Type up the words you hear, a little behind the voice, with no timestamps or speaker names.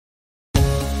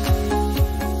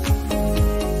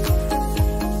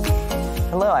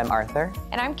I'm Arthur.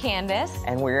 And I'm Candace.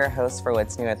 And we're your hosts for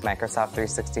What's New with Microsoft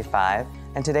 365.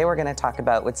 And today we're going to talk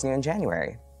about what's new in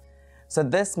January. So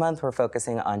this month we're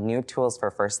focusing on new tools for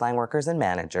first-line workers and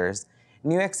managers,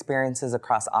 new experiences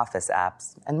across Office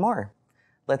apps, and more.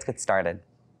 Let's get started.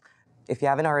 If you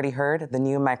haven't already heard, the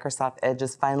new Microsoft Edge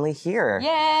is finally here.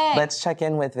 Yay! Let's check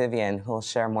in with Vivian, who will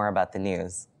share more about the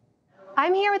news.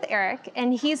 I'm here with Eric,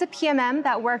 and he's a PMM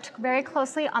that worked very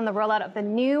closely on the rollout of the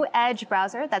new Edge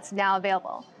browser that's now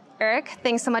available. Eric,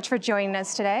 thanks so much for joining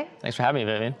us today. Thanks for having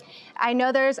me, Vivian. I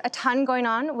know there's a ton going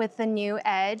on with the new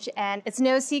Edge, and it's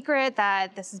no secret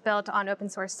that this is built on open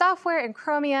source software and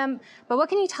Chromium, but what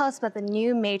can you tell us about the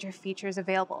new major features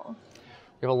available?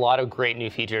 We have a lot of great new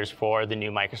features for the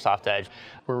new Microsoft Edge.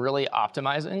 We're really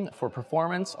optimizing for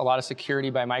performance, a lot of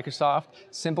security by Microsoft,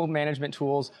 simple management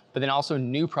tools, but then also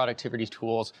new productivity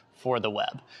tools for the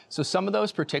web. So some of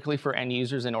those, particularly for end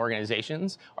users and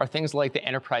organizations, are things like the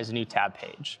Enterprise New Tab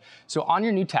page. So on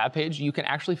your new tab page, you can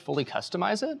actually fully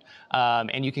customize it,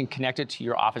 and you can connect it to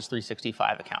your Office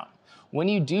 365 account. When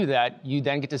you do that, you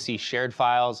then get to see shared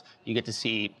files, you get to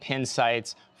see pinned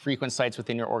sites, frequent sites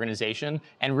within your organization,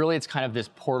 and really it's kind of this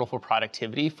portal for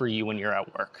productivity for you when you're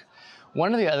at work.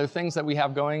 One of the other things that we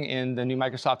have going in the new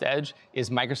Microsoft Edge is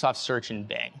Microsoft Search in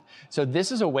Bing. So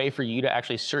this is a way for you to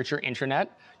actually search your intranet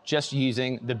just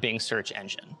using the Bing search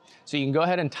engine. So you can go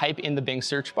ahead and type in the Bing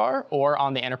search bar or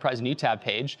on the Enterprise New Tab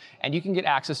page, and you can get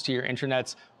access to your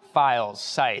intranet's files,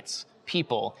 sites,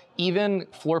 people, even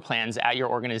floor plans at your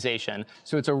organization.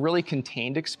 So it's a really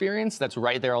contained experience that's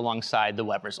right there alongside the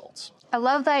web results. I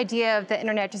love the idea of the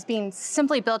internet just being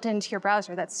simply built into your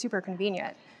browser. That's super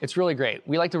convenient. It's really great.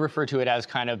 We like to refer to it as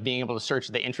kind of being able to search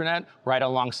the intranet right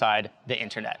alongside the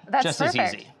internet. That's just perfect.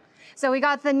 as easy. So we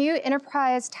got the new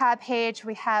Enterprise tab page,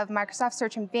 we have Microsoft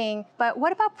Search in Bing, but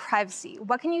what about privacy?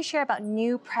 What can you share about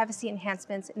new privacy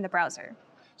enhancements in the browser?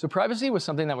 So privacy was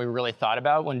something that we really thought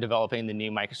about when developing the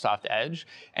new Microsoft Edge.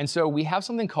 And so we have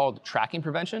something called tracking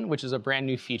prevention, which is a brand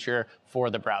new feature for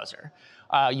the browser.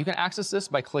 You can access this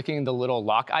by clicking the little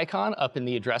lock icon up in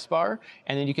the address bar,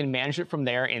 and then you can manage it from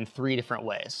there in 3 different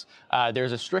ways.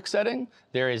 There's a strict setting,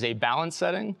 there is a balanced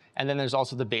setting, and then there's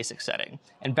also the basic setting.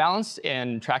 And balanced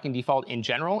and tracking default in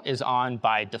general is on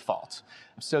by default.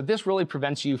 So this really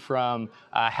prevents you from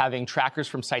having trackers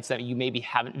from sites that you maybe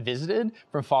haven't visited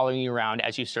from following you around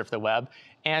as you surf the web.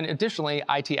 And additionally,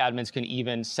 IT admins can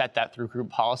even set that through group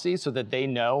policy so that they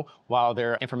know while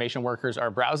their information workers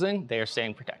are browsing, they are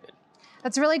staying protected.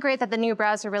 It's really great that the new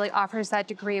browser really offers that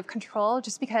degree of control,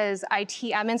 just because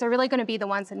IT admins are really going to be the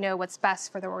ones that know what's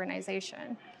best for their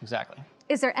organization. Exactly.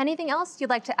 Is there anything else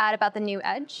you'd like to add about the new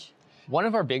Edge? One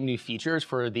of our big new features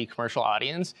for the commercial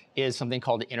audience is something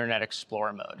called the Internet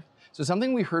Explorer mode. So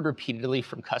something we heard repeatedly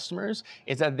from customers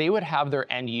is that they would have their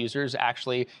end users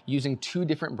actually using 2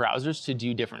 different browsers to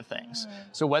do different things.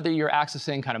 So whether you're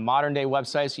accessing kind of modern day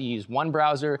websites, you use one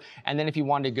browser, and then if you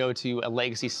wanted to go to a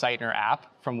legacy site or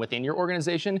app from within your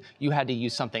organization, you had to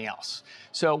use something else.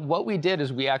 So what we did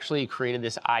is we actually created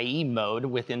this IE mode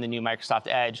within the new Microsoft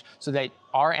Edge so that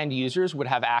our end users would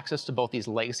have access to both these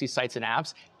legacy sites and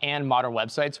apps and modern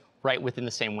websites right within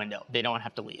the same window. They don't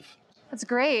have to leave. That's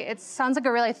great. It sounds like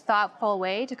a really thoughtful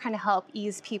way to kind of help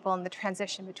ease people in the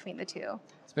transition between the two.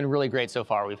 It's been really great so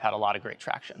far. We've had a lot of great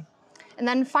traction. And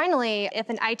then finally, if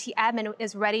an IT admin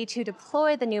is ready to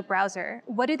deploy the new browser,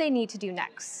 what do they need to do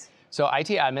next? So IT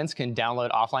admins can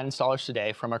download offline installers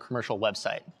today from our commercial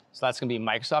website. So that's going to be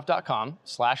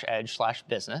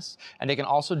microsoft.com/edge/business. And they can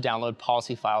also download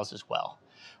policy files as well.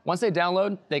 Once they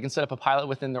download, they can set up a pilot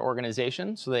within their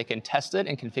organization so they can test it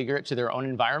and configure it to their own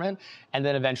environment, and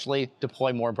then eventually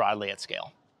deploy more broadly at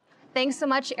scale. Thanks so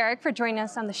much, Eric, for joining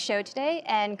us on the show today,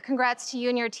 and congrats to you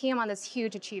and your team on this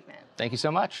huge achievement. Thank you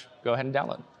so much. Go ahead and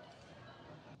download.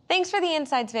 Thanks for the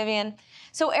insights, Vivian.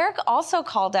 So Eric also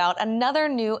called out another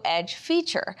new Edge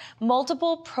feature,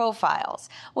 multiple profiles,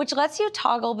 which lets you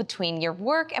toggle between your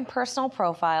work and personal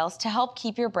profiles to help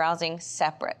keep your browsing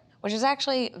separate, which is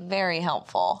actually very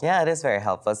helpful. Yeah, it is very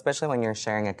helpful, especially when you're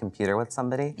sharing a computer with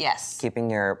somebody. Yes.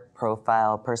 Keeping your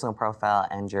profile, personal profile,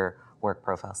 and your work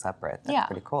profile separate. That's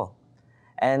pretty cool.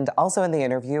 And also in the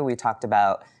interview, we talked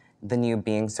about the new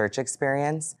Bing search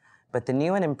experience, but the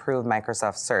new and improved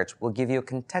Microsoft Search will give you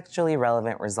contextually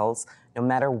relevant results no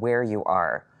matter where you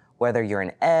are. Whether you're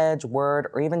in Edge, Word,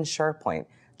 or even SharePoint,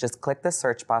 just click the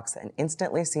search box and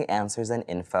instantly see answers and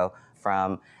info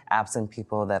from apps and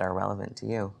people that are relevant to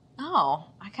you. Oh,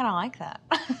 I kind of like that.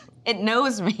 It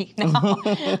knows me now.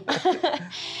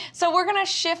 So we're going to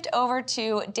shift over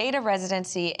to data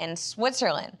residency in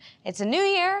Switzerland. It's a new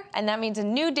year, and that means a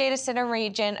new data center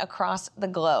region across the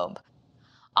globe.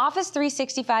 Office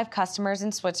 365 customers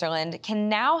in Switzerland can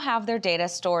now have their data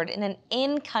stored in an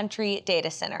in-country data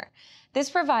center. This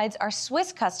provides our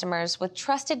Swiss customers with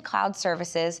trusted cloud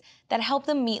services that help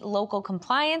them meet local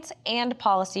compliance and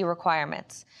policy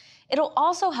requirements. It'll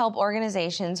also help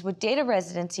organizations with data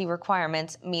residency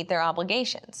requirements meet their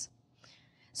obligations.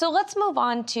 So let's move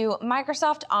on to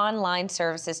Microsoft Online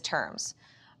Services terms.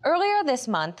 Earlier this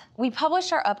month, we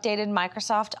published our updated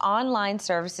Microsoft Online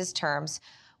Services terms,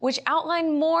 which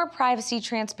outline more privacy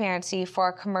transparency for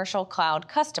our commercial cloud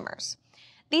customers.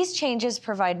 These changes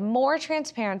provide more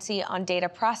transparency on data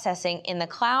processing in the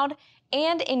cloud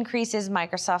and increases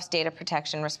Microsoft's data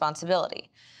protection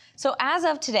responsibility. So as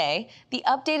of today, the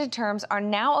updated terms are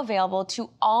now available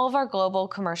to all of our global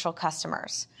commercial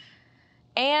customers.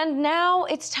 And now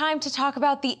it's time to talk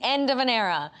about the end of an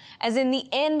era, as in the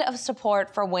end of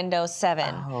support for Windows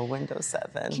 7. Oh, Windows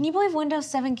 7. Can you believe Windows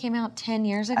 7 came out 10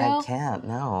 years ago? I can't,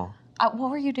 no.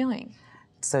 What were you doing?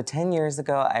 So 10 years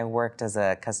ago, I worked as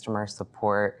a customer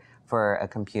support for a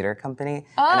computer company,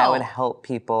 Oh. and I would help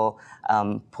people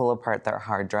pull apart their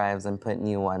hard drives and put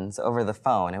new ones over the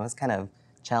phone. It was kind of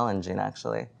challenging,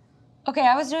 actually. Okay,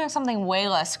 I was doing something way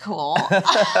less cool.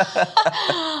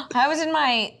 I was in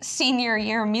my senior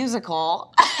year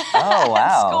musical Oh,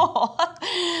 wow.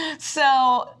 at school.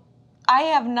 So I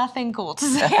have nothing cool to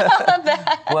say about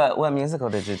that. What musical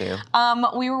did you do?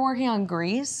 We were working on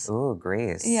Grease. Ooh,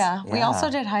 Grease. Yeah, we also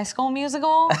did High School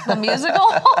Musical, the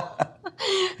musical.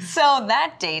 So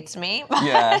that dates me.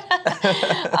 Yeah.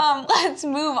 Let's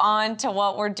move on to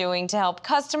what we're doing to help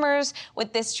customers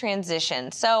with this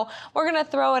transition. So we're going to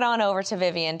throw it on over to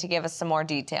Vivian to give us some more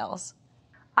details.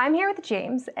 I'm here with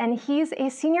James, and he's a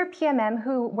senior PMM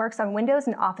who works on Windows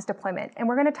and Office deployment. And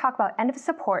we're going to talk about end of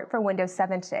support for Windows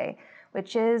 7 today,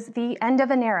 which is the end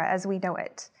of an era as we know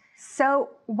it. So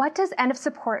what does end of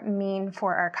support mean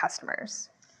for our customers?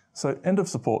 So end of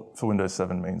support for Windows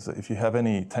 7 means that if you have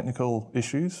any technical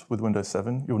issues with Windows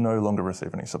 7, you'll no longer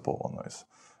receive any support on those.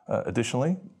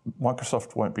 Additionally,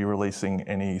 Microsoft won't be releasing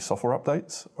any software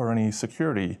updates or any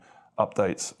security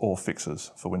updates or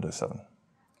fixes for Windows 7.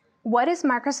 What is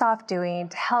Microsoft doing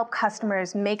to help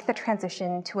customers make the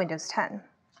transition to Windows 10?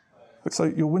 So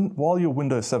while your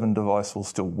Windows 7 device will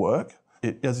still work,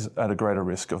 it is at a greater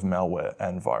risk of malware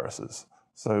and viruses.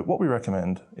 So what we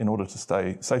recommend in order to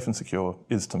stay safe and secure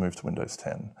is to move to Windows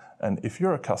 10. And if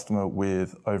you're a customer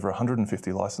with over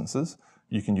 150 licenses,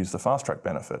 you can use the Fast Track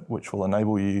benefit, which will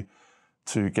enable you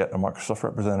to get a Microsoft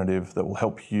representative that will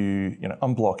help you,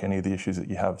 unblock any of the issues that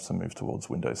you have to move towards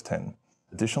Windows 10.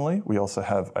 Additionally, we also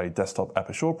have a desktop App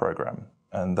Assure program,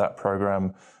 and that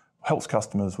program helps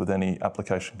customers with any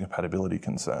application compatibility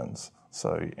concerns.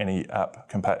 So any app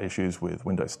compat issues with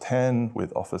Windows 10,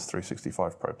 with Office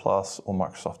 365 Pro Plus or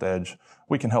Microsoft Edge,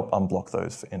 we can help unblock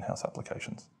those for in-house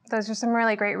applications. Those are some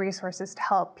really great resources to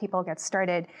help people get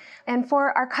started. And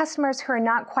for our customers who are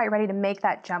not quite ready to make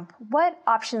that jump, what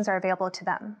options are available to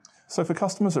them? So for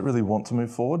customers that really want to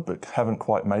move forward but haven't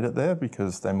quite made it there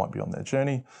because they might be on their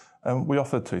journey, we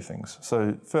offer two things.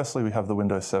 So firstly, we have the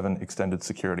Windows 7 extended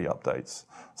security updates.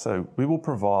 So we will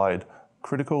provide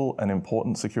critical and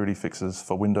important security fixes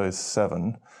for Windows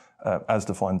 7 as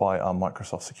defined by our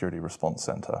Microsoft Security Response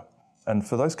Center. And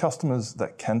for those customers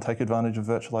that can take advantage of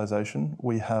virtualization,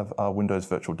 we have our Windows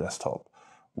Virtual Desktop,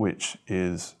 which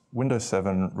is Windows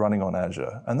 7 running on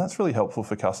Azure. And that's really helpful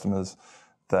for customers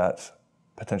that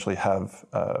potentially have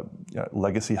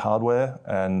legacy hardware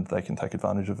and they can take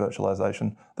advantage of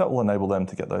virtualization. That will enable them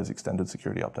to get those extended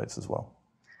security updates as well.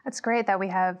 It's great that we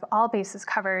have all bases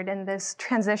covered in this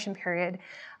transition period.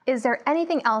 Is there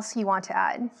anything else you want to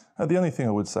add? The only thing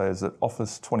I would say is that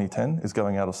Office 2010 is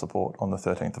going out of support on the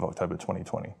 13th of October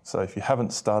 2020. So if you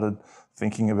haven't started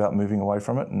thinking about moving away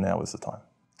from it, now is the time.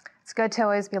 It's good to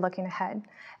always be looking ahead.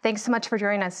 Thanks so much for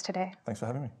joining us today. Thanks for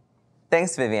having me.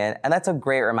 Thanks, Vivian. And that's a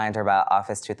great reminder about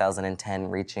Office 2010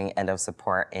 reaching end of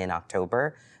support in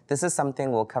October. This is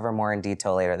something we'll cover more in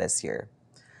detail later this year.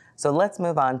 So let's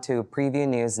move on to preview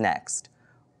news next.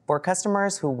 For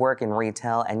customers who work in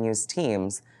retail and use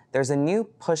Teams, there's a new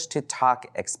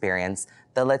push-to-talk experience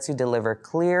that lets you deliver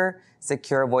clear,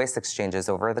 secure voice exchanges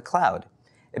over the cloud.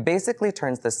 It basically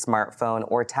turns the smartphone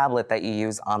or tablet that you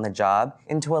use on the job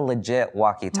into a legit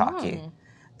walkie-talkie.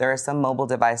 There are some mobile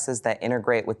devices that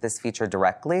integrate with this feature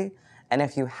directly, and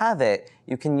if you have it,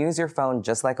 you can use your phone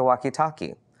just like a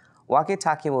walkie-talkie.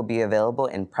 Walkie-talkie will be available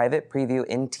in private preview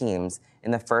in Teams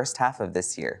in the first half of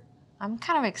this year. I'm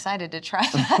kind of excited to try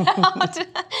that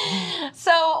out.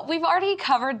 So we've already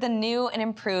covered the new and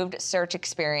improved search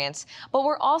experience, but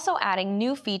we're also adding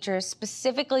new features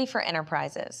specifically for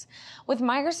enterprises. With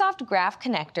Microsoft Graph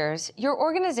Connectors, your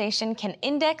organization can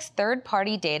index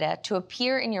third-party data to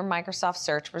appear in your Microsoft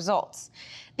search results.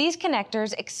 These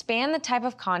connectors expand the type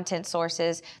of content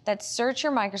sources that search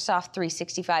your Microsoft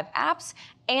 365 apps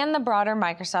and the broader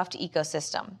Microsoft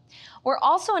ecosystem. We're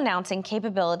also announcing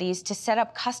capabilities to set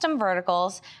up custom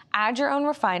verticals, add your own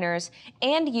refiners,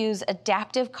 and use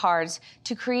adaptive cards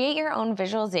to create your own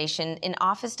visualization in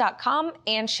Office.com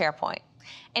and SharePoint.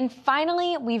 And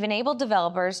finally, we've enabled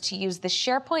developers to use the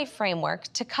SharePoint framework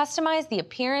to customize the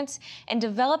appearance and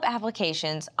develop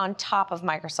applications on top of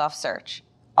Microsoft Search.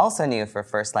 Also new for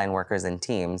first-line workers and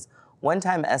teams,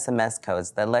 one-time SMS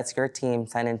codes that lets your team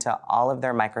sign into all of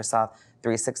their Microsoft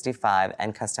 365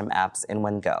 and custom apps in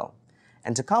one go.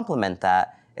 And to complement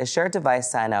that, a shared device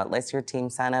sign-out lets your team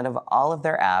sign out of all of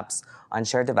their apps on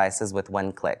shared devices with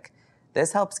one click.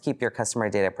 This helps keep your customer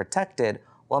data protected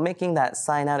while making that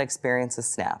sign-out experience a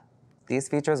snap. These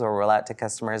features will roll out to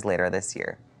customers later this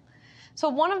year. So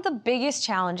one of the biggest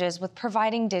challenges with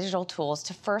providing digital tools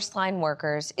to first-line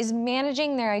workers is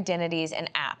managing their identities and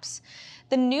apps.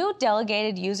 The new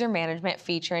delegated user management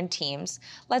feature in Teams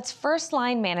lets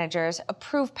first-line managers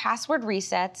approve password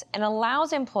resets and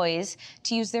allows employees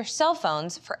to use their cell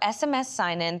phones for SMS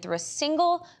sign-in through a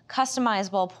single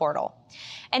customizable portal.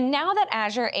 And now that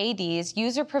Azure AD's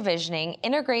user provisioning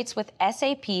integrates with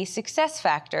SAP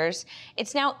SuccessFactors,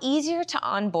 it's now easier to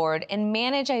onboard and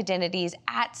manage identities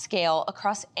at scale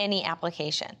across any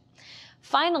application.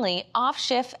 Finally,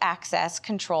 off-shift access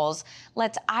controls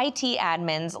lets IT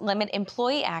admins limit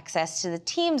employee access to the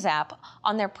Teams app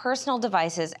on their personal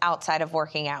devices outside of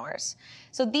working hours.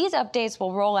 So these updates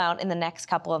will roll out in the next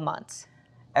couple of months.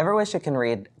 Ever wish you can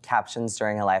read captions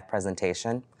during a live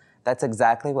presentation? That's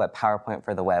exactly what PowerPoint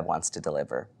for the Web wants to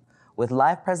deliver. With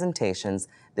live presentations,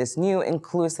 this new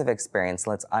inclusive experience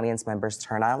lets audience members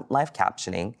turn on live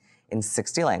captioning in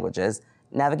 60 languages,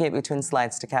 navigate between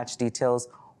slides to catch details,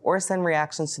 or send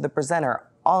reactions to the presenter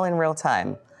all in real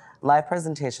time. Live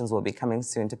presentations will be coming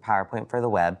soon to PowerPoint for the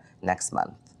Web next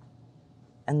month.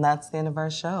 And that's the end of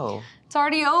our show. It's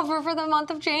already over for the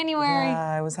month of January. Yeah,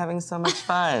 I was having so much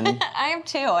fun. I am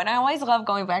too, and I always love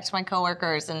going back to my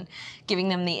coworkers and giving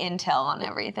them the intel on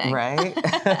everything. Right?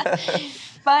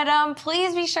 But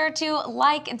please be sure to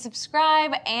like and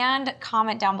subscribe and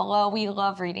comment down below. We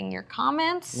love reading your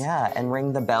comments. Yeah, and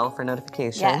ring the bell for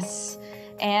notifications. Yes.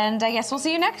 And I guess we'll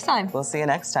see you next time. We'll see you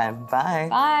next time. Bye.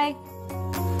 Bye.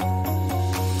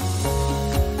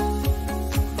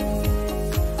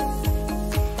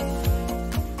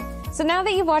 So now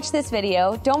that you've watched this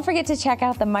video, don't forget to check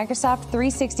out the Microsoft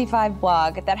 365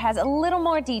 blog that has a little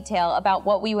more detail about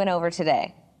what we went over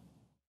today.